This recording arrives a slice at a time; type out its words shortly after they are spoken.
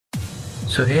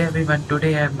So hey everyone,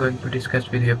 today I am going to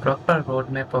discuss with you a proper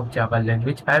roadmap of Java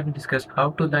language. I will discuss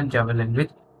how to learn Java language,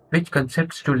 which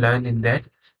concepts to learn in that,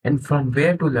 and from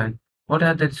where to learn. What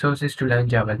are the resources to learn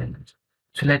Java language?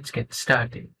 So let's get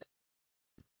started.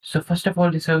 So first of all,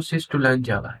 resources to learn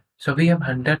Java. So we have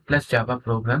 100 plus Java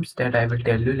programs that I will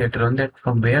tell you later on that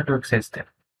from where to access them.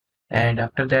 And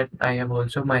after that, I have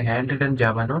also my handwritten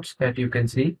Java notes that you can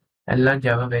see and learn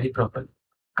Java very properly.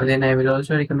 And then I will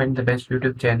also recommend the best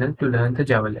YouTube channel to learn the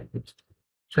Java language.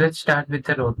 So let's start with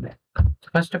the roadmap.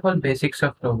 First of all, basics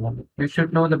of programming. You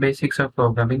should know the basics of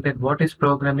programming, that what is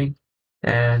programming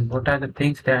and what are the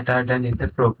things that are done in the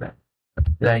program,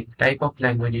 like type of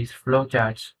languages,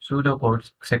 flowcharts,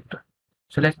 pseudocodes, etc.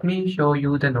 So let me show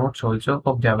you the notes also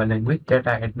of Java language that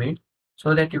I had made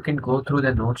so that you can go through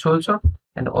the notes also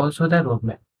and also the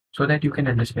roadmap so that you can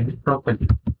understand it properly.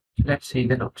 So let's see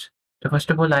the notes. So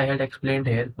first of all, I had explained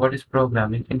here what is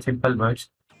programming in simple words,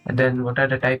 and then what are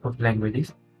the type of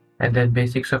languages, and then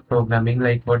basics of programming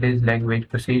like what is language,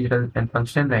 procedural and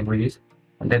functional languages,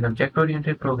 and then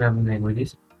object-oriented programming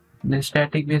languages, and then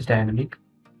static-based dynamic.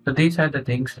 So these are the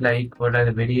things like what are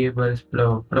the variables,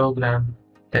 flow, program,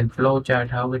 then flowchart,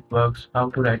 how it works,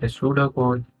 how to write a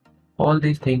pseudocode. All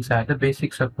these things are the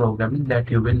basics of programming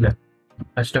that you will learn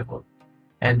first of all.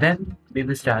 And then we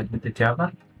will start with the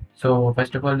Java. So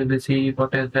first of all, we will see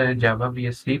what is the Java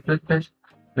vs C++.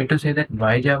 We to say that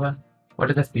why Java,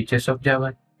 what are the features of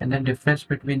Java, and then difference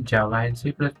between Java and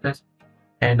C++,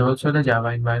 and also the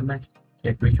Java environment.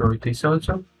 Let me show you this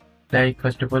also. Like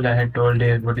first of all, I had told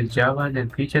here what is Java, then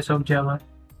features of Java,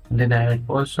 and then I had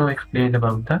also explained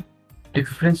about the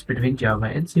difference between Java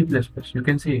and C++. You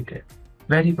can see it here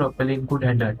very properly in good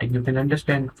handwriting. You can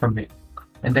understand from it.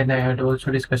 And then I had also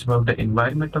discussed about the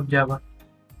environment of Java,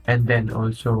 and then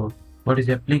also what is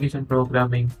application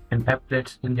programming and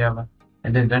applets in Java,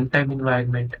 and then runtime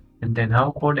environment, and then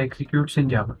how code executes in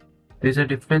Java. There's a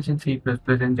difference in C++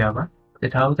 and Java,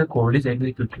 that how the code is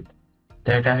executed.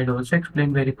 That I had also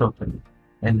explained very properly.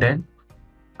 And then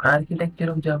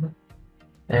architecture of Java.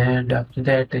 And after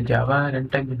that, the Java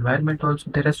runtime environment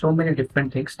also. There are so many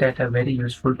different things that are very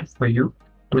useful for you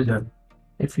to learn.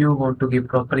 If you want to give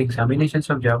proper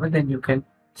examinations of Java, then you can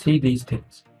see these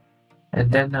things. And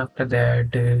then after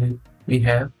that, we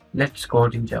have let's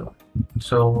code in Java.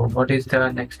 So what is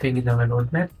the next thing in our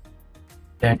roadmap?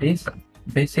 That is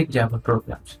basic Java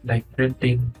programs like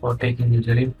printing or taking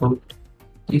user input.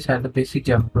 These are the basic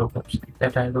Java programs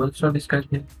that I had also discussed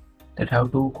here. That how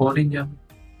to code in Java,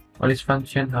 what is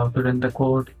function, how to run the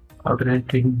code, how to run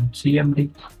it in CMD,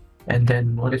 and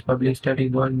then what is public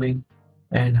static void main,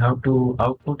 and how to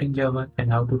output in Java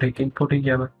and how to take input in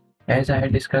Java, as I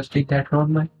had discussed in that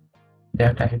roadmap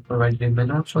that I had provided in the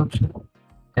notes also.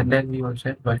 And then we also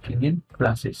have working in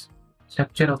classes,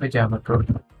 structure of a Java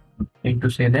program, and to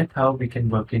say that how we can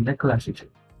work in the classes. You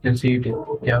can see it in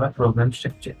Java program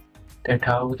structure, that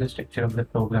how the structure of the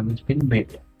program is being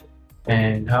made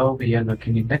and how we are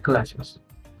working in the classes.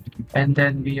 And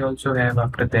then we also have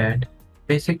after that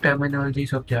basic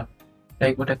terminologies of Java,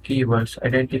 like what are keywords,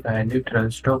 identifier,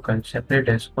 neutrals, tokens,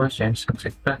 separators, constants,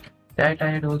 etc. That I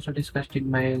had also discussed in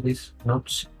my these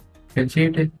notes. You can see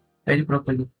it very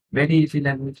properly, very easy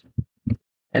language.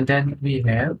 And then we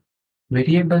have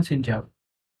variables in Java.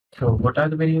 So what are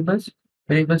the variables?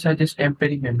 Variables are just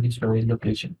temporary memory storage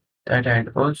location. That I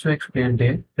had also explained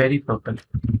there very properly.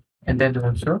 And then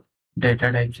also data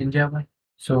types in Java.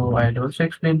 So I had also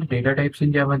explained the data types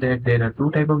in Java, that there are two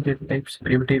types of data types,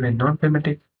 primitive and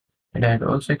non-primitive. And I had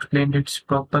also explained it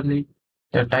properly,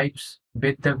 the types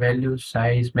with the values,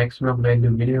 size, maximum value,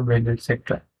 minimum value,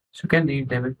 etc. So you can read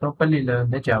them and properly learn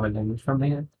the Java language from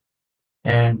here.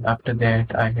 And after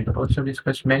that, I had also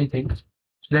discussed many things.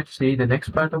 So let's see the next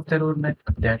part of the roadmap,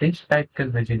 that is type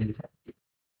conversion in Java,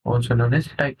 also known as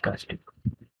typecasting.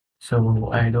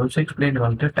 So I had also explained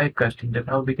about the typecasting, that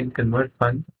how we can convert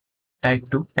one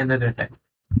type to another type.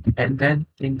 And then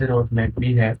in the roadmap,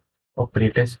 we have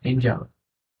operators in Java.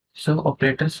 So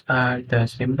operators are the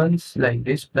symbols like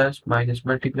this, plus, minus,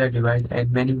 multiply, divide, and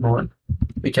many more,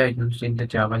 which are used in the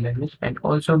Java language and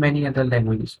also many other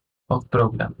languages of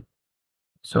programming.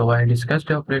 So I discussed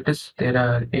the operators. There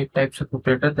are 8 types of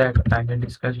operators that I have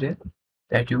discussed here,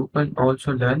 that you can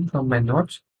also learn from my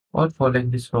notes or following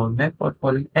this roadmap or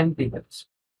following anything else.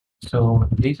 So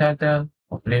these are the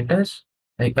operators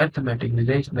like arithmetic,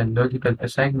 relational, logical,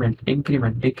 assignment,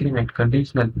 increment, decrement,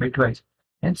 conditional, bitwise,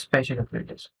 and special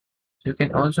operators. So you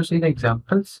can also see the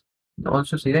examples, and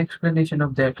also see the explanation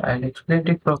of that. I'll explain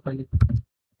it properly.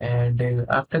 And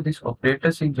after this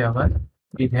operators in Java,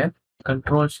 we have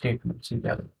control statements in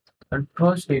Java.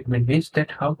 Control statement means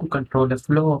that how to control the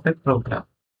flow of a program.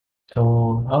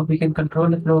 So how we can control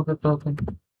the flow of the program?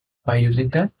 By using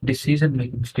the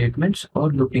decision-making statements or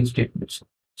looping statements.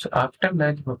 So after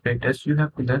learning operators, you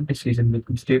have to learn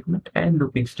decision-making statement and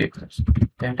looping statements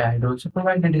that I had also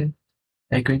provided here.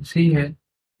 Like you can see here,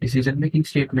 decision-making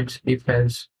statements, if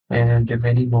else, and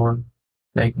many more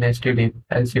like nested if,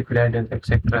 else if ladder,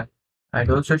 etc. I'd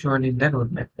also shown in the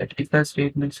roadmap that if else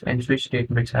statements and switch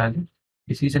statements are the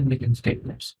decision-making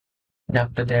statements. And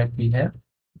after that, we have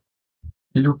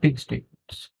looping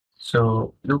statements.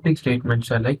 So looping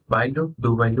statements are like while loop,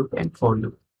 do while loop, and for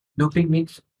loop. Looping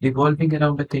means revolving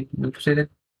around a thing. You say that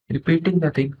repeating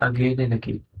the thing again and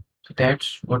again. So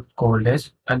that's what called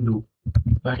as a loop.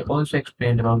 But also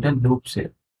explained about the loops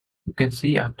here. You can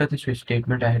see after the switch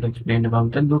statement, I had explained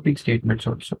about the looping statements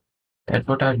also. That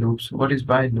what are loops? What is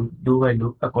while loop? Do while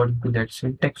loop according to that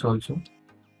syntax also.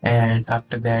 And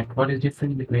after that, what is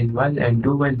difference between while and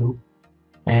do while loop?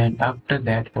 And after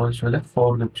that, also the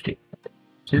for loop statement.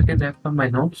 So you can refer my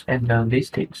notes and learn these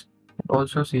things.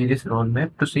 Also see this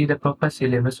roadmap to see the proper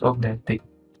syllabus of that thing.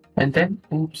 And then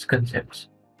OOPS concepts,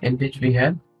 in which we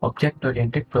have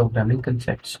object-oriented programming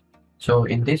concepts. So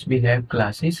in this we have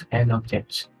classes and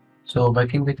objects. So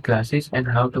working with classes and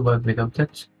how to work with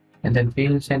objects, and then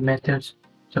fields and methods.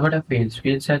 So what are fields?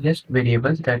 Fields are just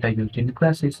variables that are used in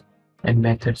classes, and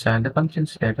methods are the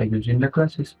functions that are used in the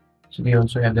classes. So we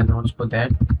also have the notes for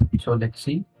that. So let's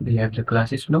see, we have the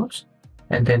classes notes,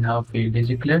 and then how field is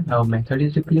declared, how method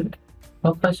is declared,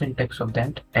 proper syntax of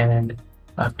that, and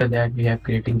after that we have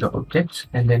creating the objects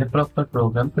and then a proper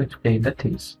program to explain the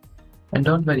things. And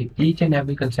don't worry, each and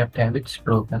every concept have its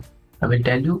program. I will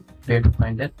tell you where to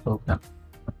find that program.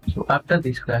 So after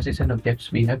these classes and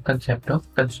objects, we have concept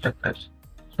of constructors.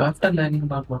 So after learning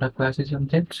about what are classes and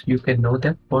objects, you can know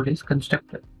that what is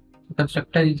constructor. So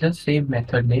constructor is the same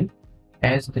method name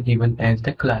as the given as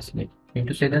the class name. Mean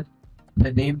to say that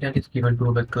the name that is given to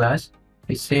our class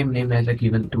is same name as the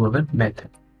given to our method.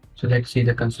 So let's see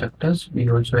the constructors. We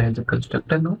also have the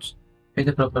constructor nodes with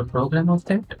the proper program of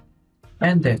that.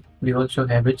 And then we also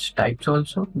have its types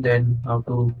also. Then how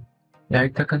to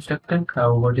write the constructor,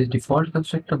 what is default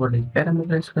constructor, what is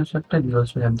parameterized constructor, we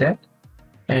also have that.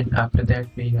 And after that,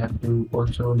 we have to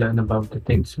also learn about the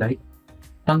things like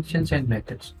functions and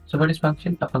methods. So what is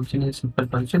function? A function is a simple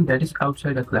function that is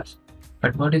outside a class.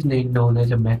 But what is known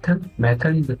as a method?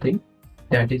 Method is the thing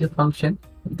that is a function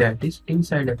that is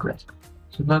inside a class.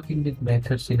 So working with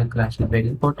methods in a class is a very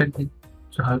important thing.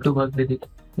 So how to work with it?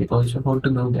 We also want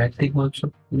to know that thing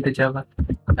also in the Java.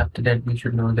 After that, we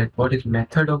should know that what is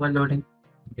method overloading.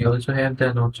 We also have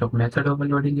the notes of method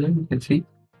overloading here, you can see.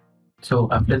 So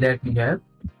after that, we have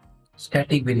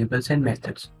static variables and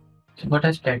methods. So what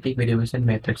are static variables and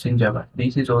methods in Java?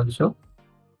 This is also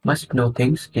must know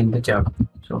things in the Java.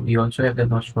 So we also have the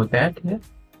notes for that here.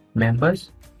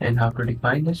 Members and how to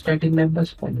define the static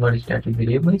members and what is static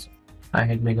variables. I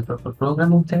had made a proper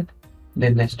program of that.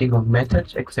 Then nesting of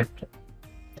methods, etc.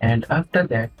 And after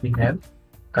that, we have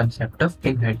concept of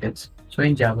inheritance. So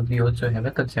in Java, we also have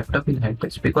a concept of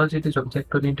inheritance because it is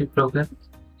object-oriented program.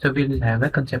 So we will have a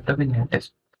concept of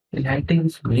inheritance.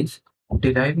 Inheritance means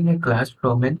deriving a class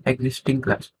from an existing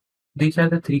class. These are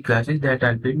the three classes that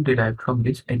are being derived from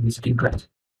this existing class.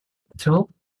 So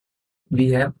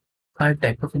we have 5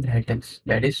 types of inheritance,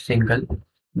 that is single,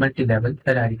 multi-level,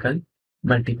 hierarchical,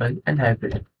 multiple, and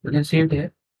hybrid. You can see it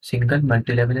here. Single,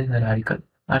 multi-level, and hierarchical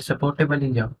are supportable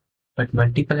in Java, but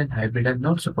multiple and hybrid are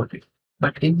not supported.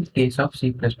 But in case of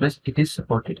C++, it is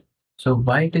supported. So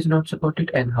why it is not supported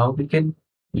and how we can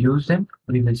use them,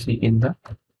 we will see in the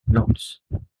notes.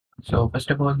 So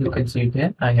first of all, you can see it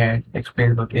here. I had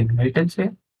explained about inheritance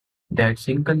here. That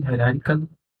single, hierarchical,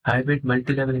 hybrid,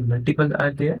 multi-level, and multiple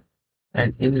are there.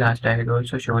 And in last, I had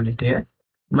also shown it here.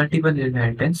 Multiple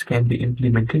inheritance can be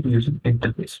implemented using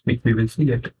interface, which we will see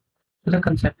later. So the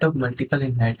concept of multiple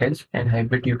inheritance and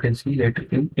hybrid you can see later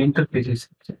in interfaces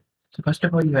section. So first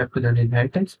of all, you have to learn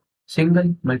inheritance,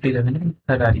 single, multi-level, and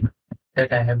hierarchy.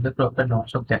 That I have the proper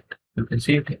notes of that. You can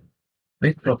see it here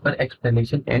with proper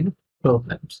explanation and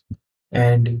programs.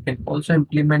 And you can also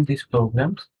implement these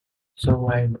programs.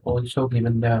 So I've also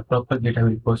given the proper Github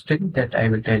repository that I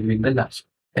will tell you in the last,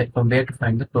 that from where to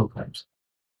find the programs.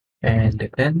 And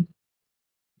then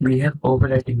we have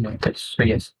overriding methods. So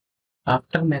yes,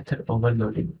 after method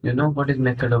overloading, you know what is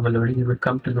method overloading, you will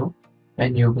come to know,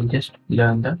 and you will just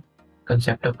learn the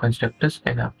concept of constructors,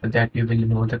 and after that you will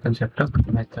know the concept of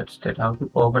methods, that how to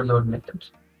overload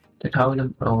methods, that how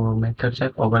the methods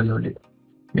are overloaded.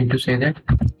 Mean to say that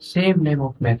same name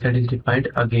of method is defined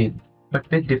again, but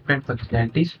with different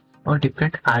functionalities or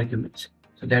different arguments.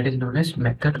 So that is known as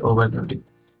method overloading.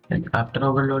 And after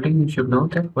overloading, you should know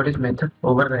that what is method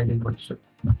overriding also.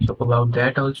 So about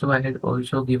that also, I had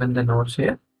also given the notes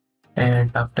here.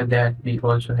 And after that, we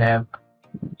also have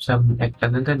some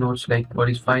another notes like what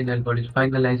is final, what is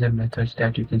finalizer methods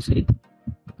that you can see.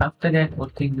 After that, one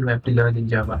thing you have to learn in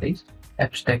Java is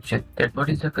abstraction. That what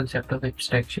is the concept of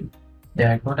abstraction?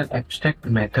 That what are abstract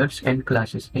methods and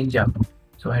classes in Java.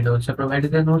 So I had also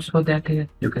provided the notes for that here.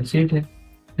 You can see it here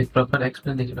with proper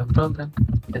explanation of program,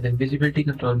 and then visibility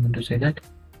control to say that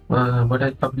what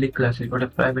are public classes, what are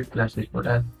private classes, what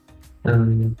are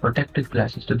protected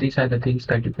classes. So these are the things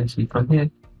that you can see from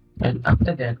here. And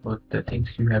after that, what the things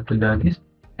you have to learn is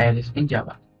arrays in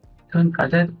Java. So in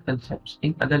other concepts,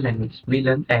 in other languages, we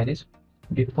learn arrays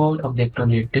before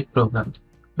object-oriented programming.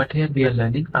 But here we are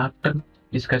learning after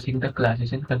discussing the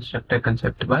classes and constructor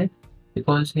concept. Why?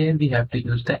 Because here we have to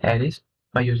use the arrays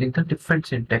by using the different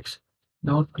syntax,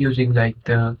 not using like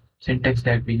the syntax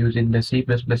that we use in the C++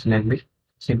 language,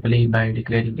 simply by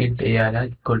declaring int arr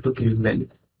equal to giving value.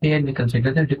 Here we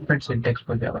consider the different syntax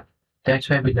for Java. That's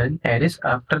why we learn arrays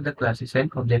after the classes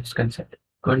and objects concept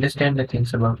to understand the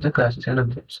things about the classes and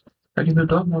objects. But if you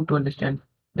don't want to understand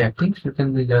that things, you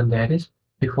can learn the arrays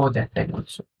before that time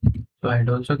also. So I had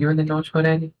also given the notes for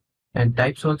array and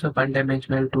types also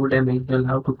one-dimensional, two-dimensional,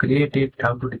 how to create it,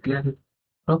 how to declare it,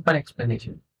 proper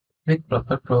explanation with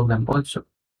proper program also.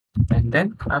 And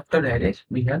then after arrays,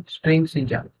 we have strings in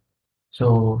Java.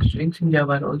 So strings in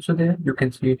Java are also there. You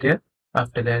can see it here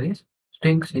after the arrays,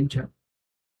 strings in Java.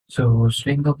 So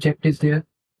string object is there,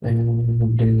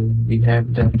 and we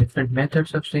have the different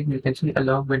methods of string. You can see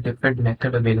along with different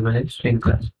method available in string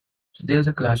class. So there's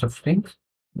a class of strings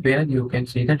where you can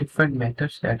see the different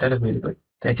methods that are available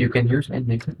that you can use and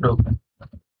make a program.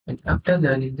 And after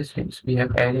learning the strings, we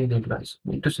have array in advance.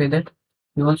 Mean to say that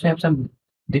you also have some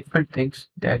different things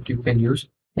that you can use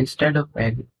instead of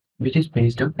array, which is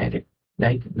based on array,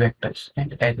 like vectors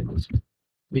and array list,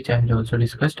 which I had also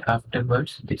discussed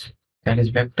afterwards. This that is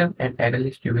vector and array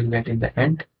list you will get in the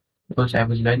end because I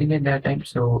was learning at that time,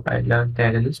 so I learned the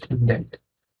array list in that.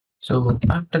 So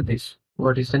after this,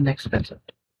 what is the next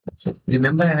concept? So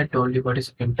remember I had told you what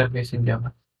is interface in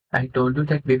Java. I told you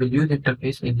that we will use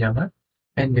interface in Java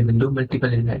and we will do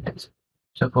multiple inheritance.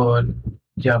 So for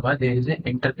Java, there is an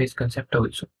interface concept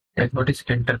also. That what is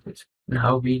interface and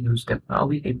how we use them, how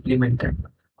we implement them,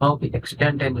 how we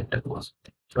extend an interface.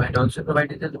 So I had also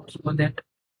provided the notes for that,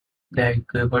 like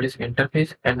what is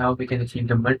interface and how we can achieve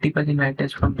the multiple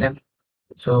inheritance from them.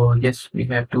 So yes, we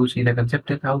have to see the concept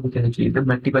of how we can achieve the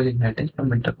multiple inheritance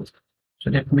from interface. So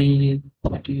let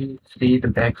you see the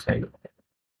back side of it.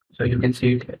 So you can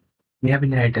see it here. We have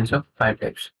inheritance of 5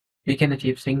 types. We can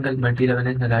achieve single, multi-level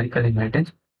and hierarchical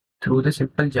inheritance through the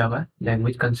simple Java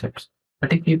language concepts.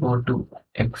 But if we want to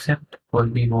accept or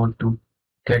we want to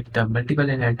get the multiple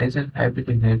inheritance and hybrid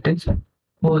inheritance,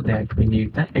 for that we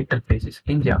need the interfaces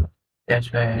in Java.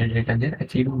 That's why I had written there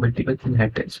achieving multiple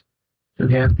inheritance. So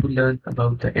we have to learn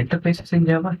about the interfaces in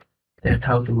Java, that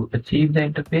how to achieve the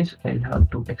interface and how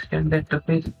to extend the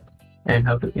interface and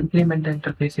how to implement the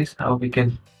interfaces, how we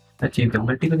can achieve the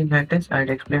multiple inheritance. I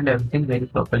had explained everything very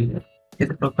properly here.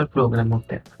 It's a proper program of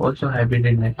that. Also hybrid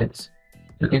inheritance.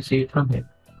 You can see it from here.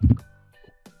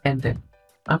 And then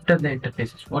after the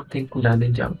interfaces, what thing to learn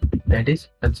in Java? That is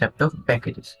concept of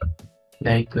packages.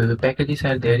 Like packages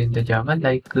are there in the Java,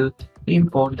 like we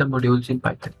import the modules in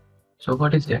Python. So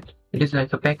what is that? It is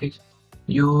like a package.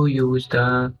 You use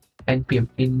the npm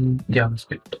in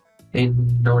JavaScript,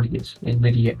 in Node.js, in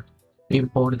React. You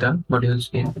import the modules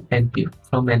in npm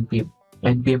from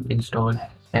npm install,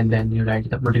 and then you write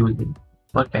the module in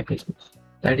for packages.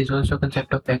 That is also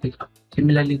concept of package.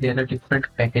 Similarly, there are different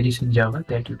packages in Java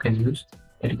that you can use,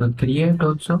 that you can create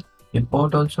also,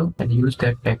 import also, and use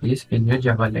that packages in your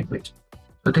Java language.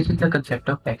 So this is the concept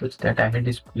of package that I had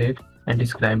displayed and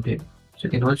described here. So you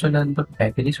can also learn about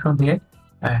packages from here.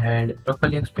 I had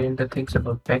properly explained the things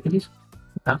about packages.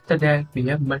 After that, we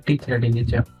have multi-threading in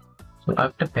Java. So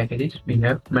after packages, we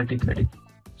have multi-threading.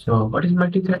 So what is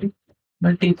multi-threading?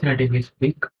 Multi-threading is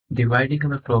dividing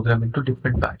our program into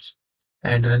different parts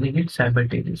and running it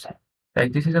simultaneously.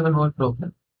 Like this is our whole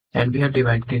program, and we have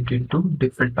divided it into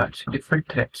different parts, different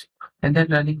threads, and then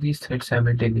running these threads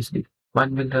simultaneously.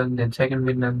 One will run, then second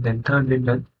will run, then third will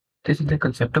run. This is the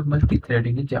concept of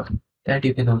multi-threading in Java that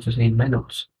you can also see in my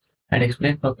notes. And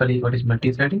explain properly what is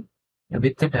multi-threading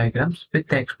with the diagrams, with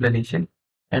the explanation,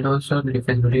 and also the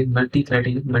difference between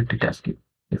multi-threading and multitasking.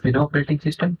 If you know operating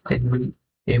system, then you will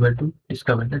be able to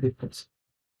discover the difference.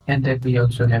 And then we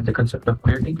also have the concept of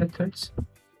creating the threads,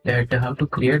 that how to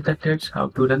create the threads, how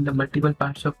to run the multiple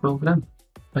parts of program.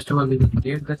 First of all, we will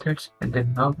create the threads, and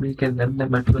then how we can run the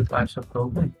multiple parts of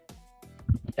program.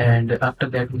 And after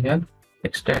that we have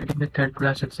extending the thread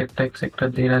class, etc., etc.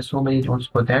 There are so many nodes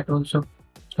for that also,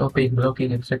 stopping,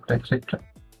 blocking, etc., etc.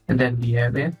 And then we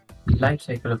have a life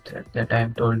cycle of thread that I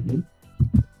have told you.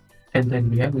 And then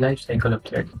we have life cycle of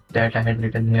thread that I had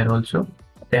written here also,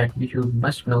 that you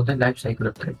must know the life cycle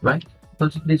of thread. Why?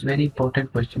 Because it is very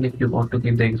important question if you want to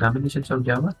give the examinations of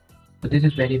Java. So this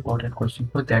is very important question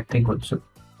for that thing also.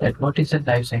 That what is the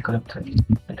life cycle of thread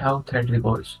and how thread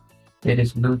evolves. There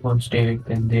is null state,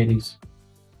 then there is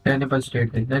runnable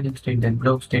state, then running state, then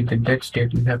block state, then dead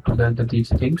state. You have to learn these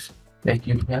things. Like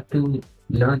you have to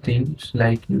learn things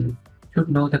like you should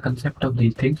know the concept of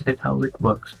these things, that how it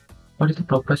works. What is the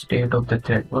proper state of the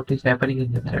thread? What is happening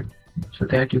in the thread? So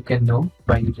that you can know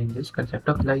by using this concept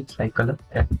of life cycle of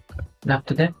thread. And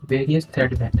after that, various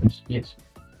thread methods. Yes,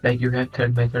 like you have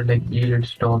thread method like yield,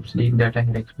 stop, sleep that I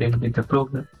had explained with the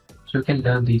program. So you can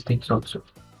learn these things also.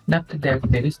 And after that,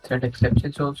 there is thread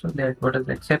exceptions also. That what are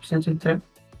the exceptions in thread?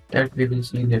 That we will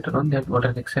see later on. That what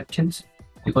are exceptions,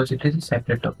 because it is a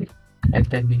separate topic. And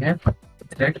then we have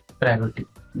thread priority.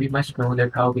 We must know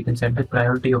that how we can set the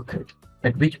priority of thread.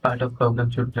 That which part of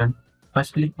program should run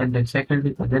firstly, and then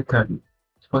secondly, and then thirdly.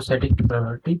 For setting the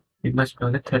priority, we must know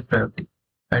the thread priority.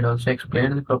 And also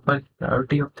explain the proper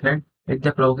priority of thread with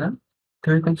the program,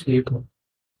 so you can see it more.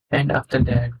 And after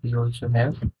that, we also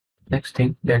have next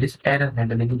thing, that is error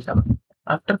handling in Java.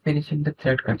 After finishing the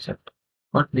thread concept,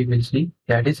 what we will see,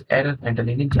 that is error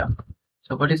handling in Java.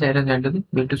 So what is error handling?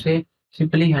 Mean to say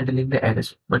simply handling the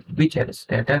errors. But which errors?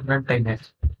 That are runtime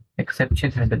errors.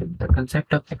 Exception handling. The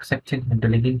concept of exception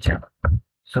handling in Java.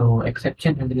 So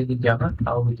exception handling in Java,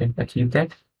 how we can achieve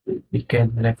that? We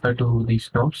can refer to these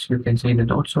notes. You can see the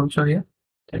notes also here.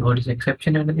 Then what is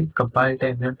exception handling? Compile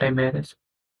time, runtime errors.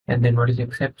 And then what is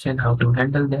exception? How to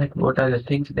handle that? What are the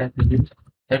things that we use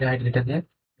that I had written there?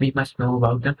 We must know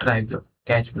about the try block,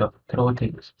 catch block, throw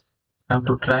things. How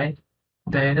to try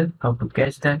the error, how to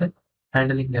catch the error,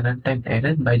 handling the runtime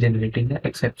error by generating the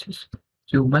exceptions.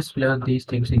 So you must learn these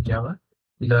things in Java.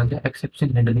 Learn the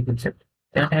exception handling concept.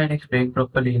 That I had explained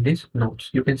properly in these notes.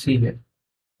 You can see here.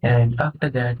 And after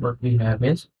that, what we have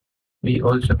is we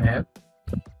also have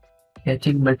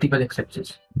catching multiple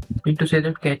exceptions. Mean to say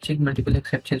that catching multiple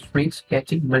exceptions means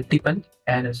catching multiple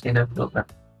errors in a program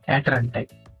at runtime.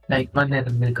 Like one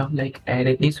error will come like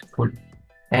array is full,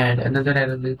 and another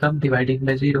error will come dividing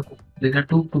by 0. There are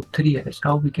 2 to 3 errors.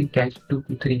 How we can catch 2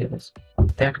 to 3 errors?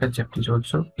 That concept is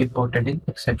also important in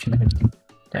exception handling.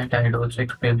 That I had also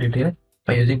explained it here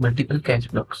by using multiple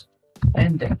catch blocks.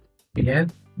 And then we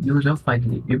have use of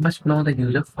finally. We must know the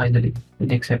use of finally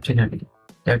in exception handling.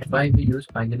 That's why we use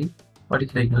finally. What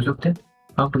is the use of that?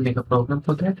 How to make a program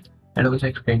for that? And also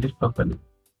explain this properly.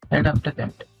 And after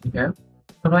that, we have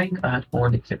throwing our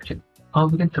own exception. How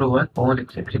we can throw our own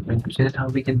exception. Mean to say that how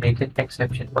we can make an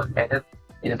exception or error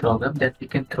in a program that we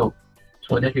can throw,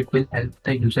 so that it will help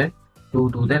the user to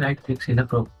do the right things in a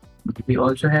program. We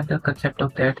also have the concept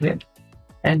of that here.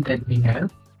 And then we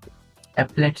have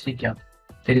applets in Java.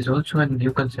 There is also a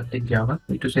new concept in Java,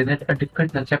 to say that a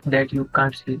different concept that you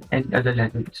can't see in any other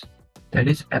languages. That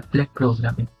is applet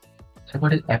programming. So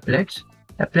what is applets?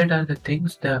 Applet are the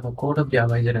things, the code of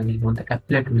Java is running on the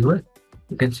applet viewer.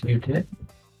 You can see it here.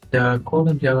 The code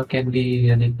of Java can be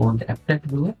running on the applet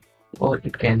viewer, or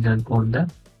it can run on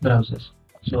the browsers.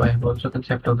 So I have also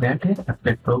concept of that here,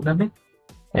 applet programming,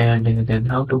 and then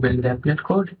how to build the applet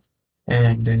code,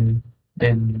 and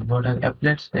then what are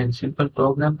applets, then simple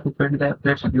program to build the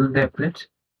applets, use the applets,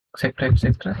 etc.,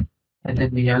 etc. And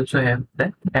then we also have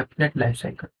the applet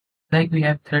lifecycle. Like we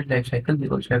have thread lifecycle, we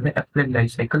also have the applet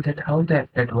lifecycle, that how the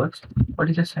applet works, what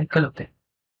is the cycle of that.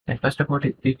 And first of all,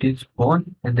 it is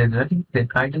born, and then running, then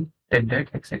idle, then dead,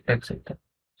 etc., etc.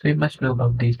 So you must know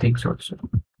about these things also.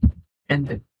 And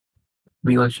then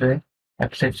we also have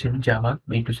applets in Java,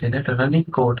 mean to say that running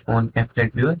code on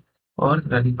applet viewer or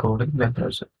running code in web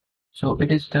browser. So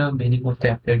it is the meaning of the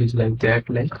applet is like that,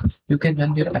 like you can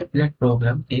run your applet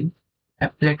program in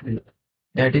applet viewer.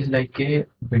 That is like a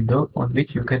window on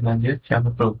which you can run your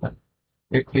Java program.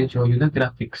 It will show you the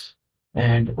graphics,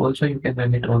 and also you can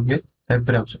run it on your web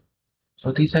browser.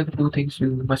 So these are the two things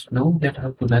you must know, that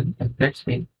how to run applets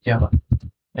in Java.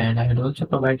 And I had also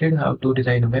provided how to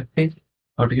design a web page,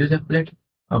 how to use applet,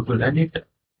 how to run it,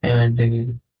 and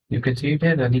you can see it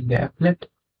here running the applet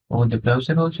on the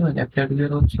browser also and applet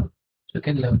viewer also. So you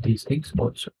can learn these things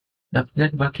also. Now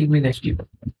that working with HTML.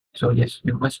 So yes,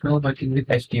 you must know working with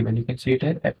HTML. You can see it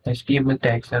here. HTML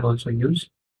tags are also used.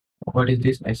 What is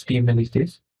this? HTML is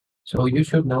this. So you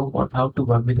should know how to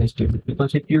work with HTML,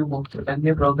 because if you want to run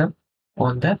your program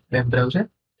on the web browser,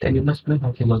 then you must know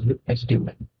how to work with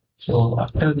HTML. So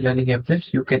after learning Flash,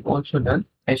 you can also learn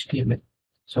HTML.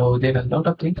 So there are a lot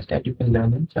of things that you can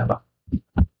learn in Java.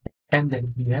 And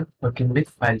then we have working with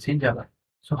files in Java.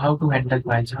 So how to handle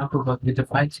files, how to work with the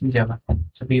files in Java.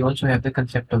 So we also have the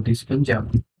concept of this in Java.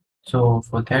 So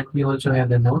for that we also have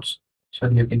the notes. So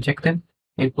you can check them.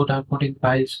 Input, output in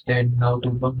files, then how to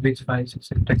work with files,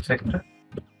 etc. etc.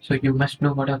 So you must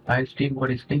know what are file stream,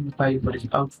 what is in file, what is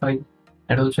out file,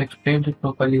 and also explain it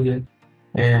properly here.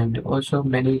 And also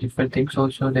many different things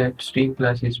also that stream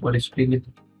classes, what is stream,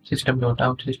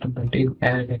 system.out, system.in,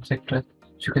 and etc.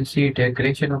 So you can see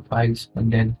integration of files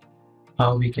and then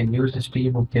how we can use the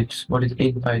stream objects, what is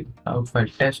in file, out file,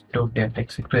 test.dat,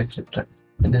 etc. etc.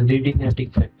 And then reading and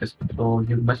writing characters. So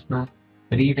you must know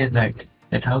read and write.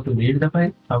 That how to read the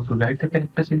file, how to write the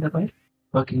characters in the file,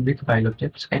 working with file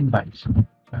objects and files. So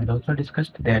I also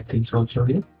discussed that things also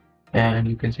here. And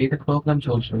you can see the programs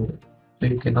also here. So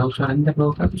you can also run the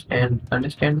programs and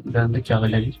understand learn the Java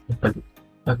language properly.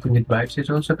 Working with bytes is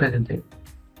also present there.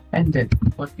 And then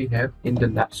what we have in the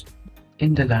last.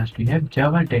 In the last, we have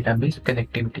Java Database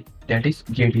Connectivity, that is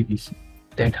JDBC.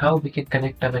 That how we can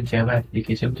connect our Java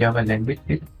application, Java language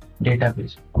with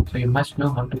database. So you must know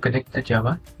how to connect the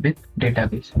Java with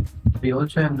database. We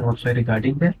also have notes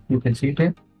regarding that. You can see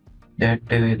there that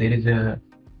there is a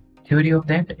theory of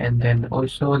that, and then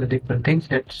also the different things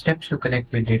that steps to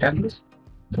connect with database.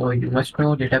 So you must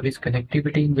know database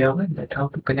connectivity in Java, that how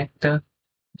to connect the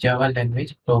Java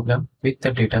language program with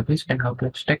the database and how to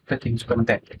extract the things from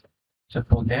that. So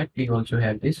for that, we also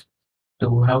have this.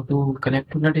 So how to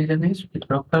connect to the database with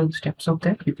proper steps of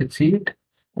that, you can see it.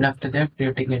 And after that,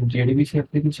 creating a JDBC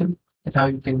application, that's how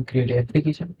you can create an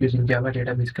application using Java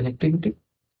database connectivity.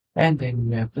 And then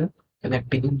you have the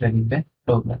connecting and running the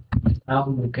program. How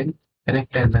you can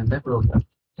connect and run the program.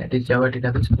 That is Java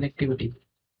database connectivity.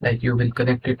 Like you will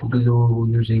connect it to you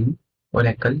using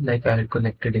Oracle, like I had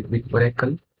connected it with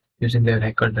Oracle using the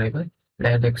Oracle driver. And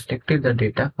I have extracted the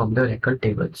data from the Oracle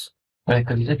tables.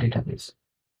 Oracle is a database.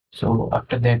 So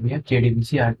after that, we have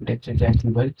JDBC architecture that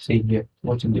you were seeing here,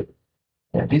 watching here.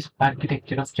 That is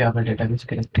architecture of Java database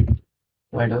connectivity.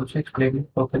 So I'd also explain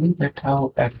it properly that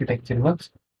how architecture works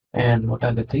and what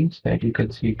are the things that you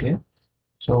can see here.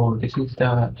 So this is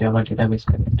the Java database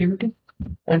connectivity.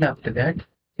 And after that,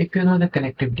 if you know the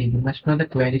connectivity, you must know the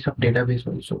queries of database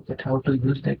also, that how to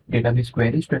use that database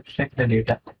queries to extract the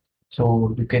data.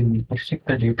 So you can extract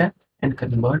the data and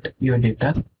convert your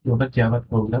data to your Java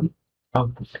program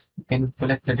output. You can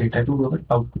collect the data to your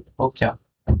output of Java.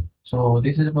 So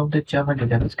this is about the Java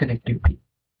database connectivity.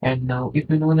 And now if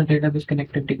you know the database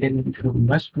connectivity, then you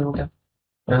must know the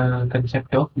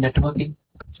concept of networking.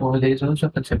 So there is also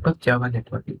a concept of Java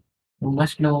networking. You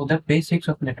must know the basics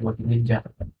of networking in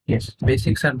Java. Yes,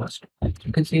 basics are must.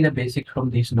 You can see the basics from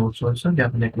these notes also,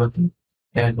 Java networking,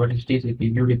 and what is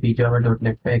TCP, UDP,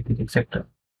 Java.NET package, etc.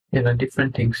 There are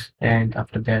different things, and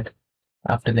after that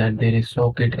there is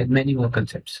socket and many more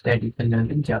concepts that you can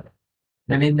learn in Java.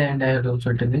 And in the end, I have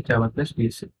also written the Java plus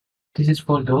basic. This is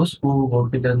for those who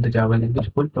want to learn the Java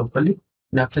language full properly.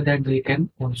 And after that, they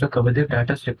can also cover the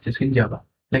data structures in Java.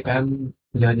 Like I'm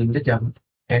learning the Java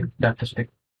and data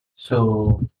structure.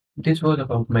 So this was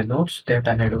about my notes that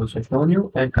I had also shown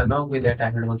you. And along with that,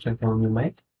 I had also shown you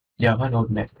my Java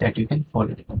roadmap that you can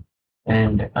follow.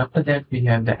 And after that, we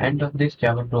have the end of this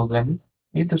Java programming.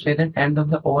 We need to say that end of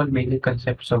the all major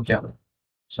concepts of Java.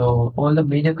 So all the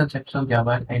major concepts of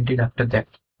Java ended after that.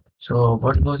 So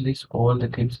what was this? All the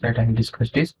things that I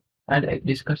discussed is, and I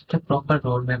discussed the proper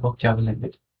roadmap of Java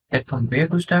language. That from where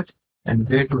to start and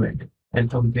where to end, and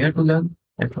from where to learn,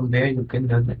 and from where you can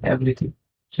learn everything.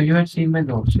 So you have seen my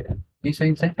notes here. This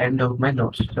is the end of my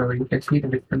notes. So you can see the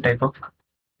different type of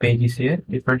pages here,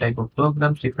 different type of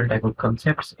programs, different type of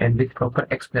concepts, and with proper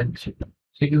explanation.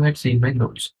 So you had seen my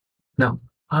notes. Now,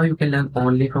 how you can learn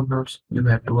only from notes? You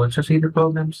have to also see the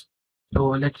programs. So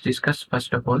let's discuss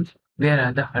first of all, where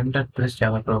are the 100 plus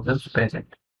Java programs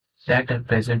present that are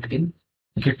present in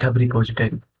GitHub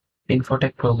repository.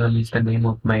 Infotech program is the name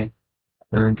of my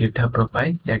GitHub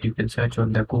profile that you can search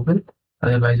on the Google.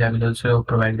 Otherwise, I will also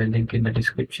provide the link in the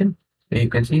description where you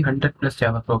can see 100 plus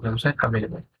Java programs are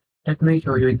available. Let me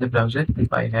show you in the browser.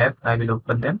 If I have, I will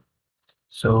open them.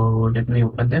 So let me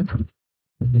open them.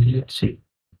 Let's see.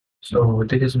 So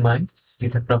this is my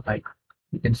GitHub profile.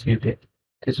 You can see it there.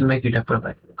 This is my GitHub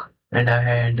profile. And I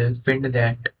had pinned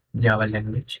that Java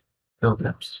language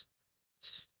programs.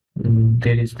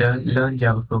 There is the Learn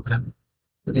Java program.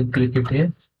 You can click it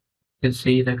here. You can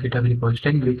see the GitHub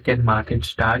repository. You can mark it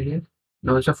star here.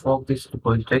 You also fork this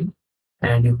repository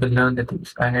and you can learn the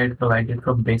things I had provided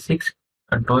from basics,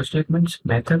 control statements,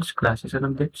 methods, classes and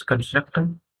objects, constructor,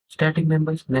 Static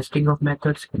members, nesting of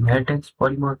methods, inheritance,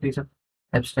 polymorphism,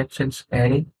 abstractions,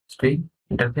 array, string,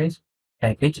 interface,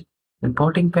 package,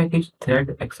 importing package,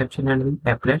 thread, exception handling,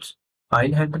 applets,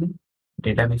 file handling,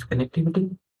 database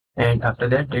connectivity, and after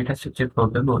that data structure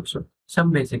problem also.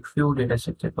 Some basic few data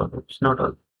structure problems, not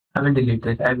all. I will delete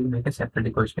that. I will make a separate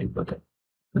repository for that.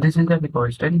 This is the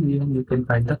repository where you can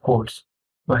find the codes.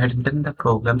 Go ahead and run the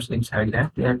programs inside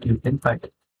that and you can find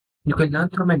it. You can learn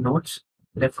through my notes,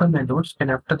 refer my notes,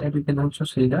 and after that you can also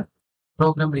see the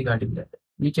program regarding that.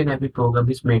 Each and every program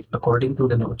is made according to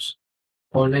the notes,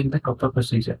 following the proper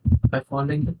procedure. By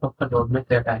following the proper roadmap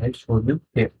that I had shown you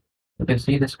here. You can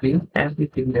see the screen,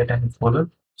 everything that I have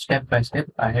followed step by step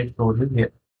I had shown you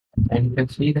here. And you can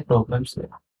see the programs there.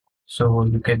 So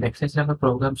you can access our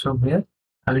programs from here.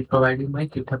 I will provide you my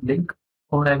GitHub link,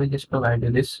 or I will just provide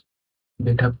you this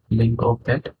GitHub link of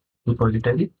that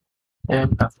repository.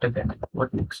 And after that,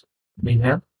 what next? We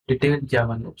have detailed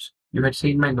Java notes. You had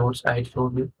seen my notes I had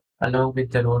shown you along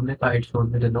with the roadmap I had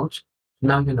shown you the notes.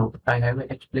 Now you know I have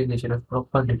an explanation of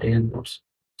proper detailed notes.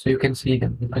 So you can see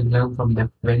them, you can learn from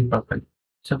them very properly.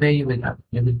 So where you will have,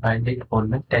 you will find it on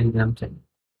my Telegram channel.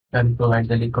 I will provide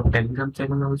the link of Telegram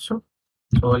channel also.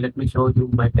 So let me show you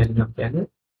my Telegram channel.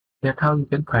 That's how you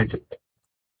can find it.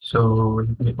 So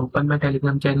let me open my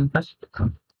Telegram channel first.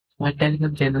 My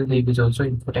Telegram channel name is also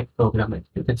Infotech Programmer.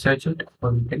 You can search it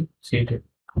or you can see it.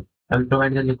 I will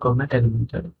provide the link of my Telegram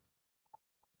channel.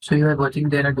 So you are watching,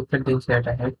 there are different things that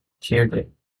I have shared there.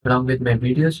 Along with my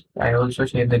videos, I also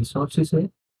share the resources here.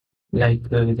 Like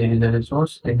there is a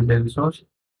resource, there is a resource.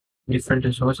 Different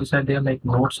resources are there, like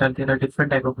notes are there, are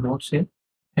different type of notes here.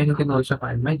 And you can also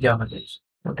find my Java notes.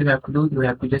 What you have to do, you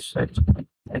have to just search.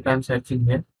 Like I'm searching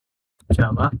here,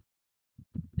 Java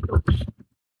notes.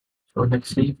 So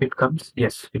let's see if it comes.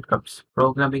 Yes, it comes.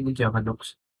 Programming in Java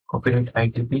notes. Copyright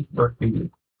ITP.pd.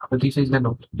 So this is the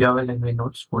note. Java language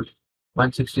notes full.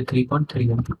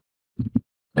 163.31.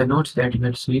 The notes that you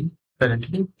have seen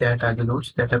currently, that are the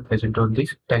notes that are present on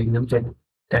this Telegram channel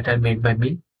that are made by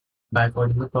me by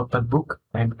following the proper book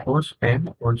and course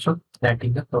and also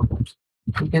writing the programs.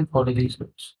 You can follow these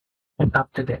notes. And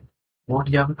after that, more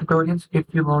Java tutorials. If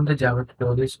you want the Java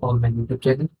tutorials on my YouTube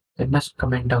channel, then must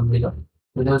comment down below.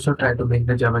 We'll also try to make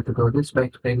the Java tutorials by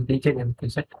explaining each and every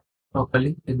concept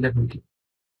properly in the video.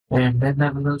 And then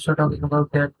I was also talking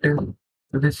about that you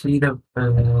will see the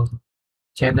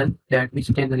channel, that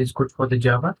which channel is good for the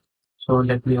Java. So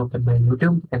let me open my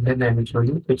YouTube and then I will show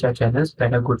you which are channels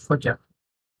that are good for Java.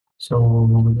 So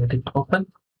let it open.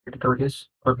 Tutorials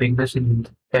for beginners in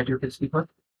that you can see for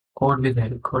Code with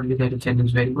Harry. Code with Harry channel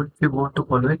is very good. If you want to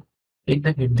follow it in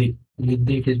the Hindi,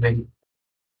 it is very good.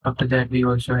 After that, we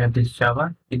also have this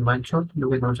Java in one shot. You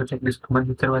can also check this Kamal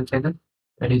Mitterwal channel,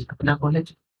 that is Apna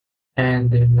College.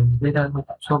 And then there are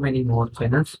so many more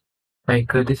channels.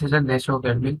 Like this is a National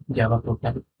Academy Java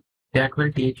program that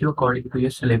will teach you according to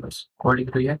your syllabus, according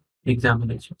to your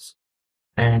examinations.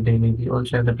 And we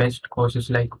also have the best courses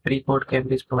like Free Code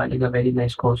Camp is providing a very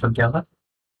nice course of Java.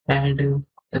 And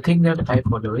the thing that I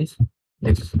follow is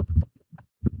this.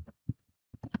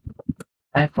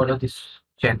 I follow this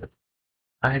channel.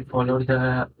 I had followed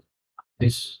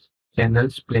this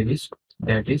channel's playlist,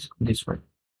 that is this one,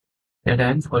 that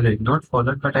I am following, not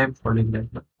followed, but I am following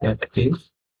that one. That is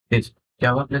this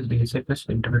Java plus BSA plus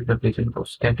internet application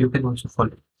course that you can also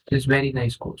follow. This is very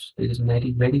nice course. This is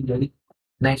very, very, very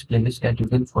nice playlist that you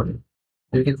can follow.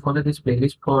 You can follow this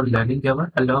playlist for learning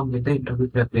Java along with the interview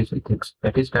preparation things,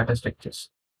 that is data structures.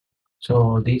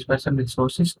 So these were some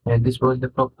resources, and this was the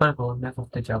proper roadmap of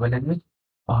the Java language.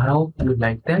 I hope you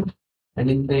like that. And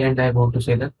in the end, I want to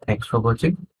say that thanks for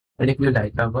watching. And if you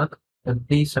like our work, then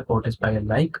please support us by a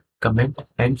like, comment,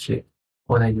 and share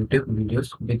on our YouTube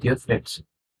videos with your friends.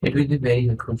 It will be very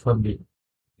helpful for me,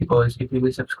 because if you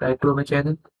will subscribe to our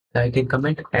channel, like and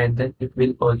comment, and then it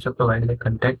will also provide the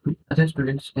content to other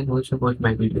students and also watch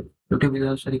my video. YouTube will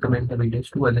also recommend the videos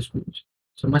to other students.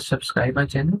 So must subscribe our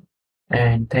channel,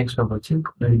 and thanks for watching.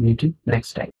 We will meet you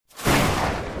next time.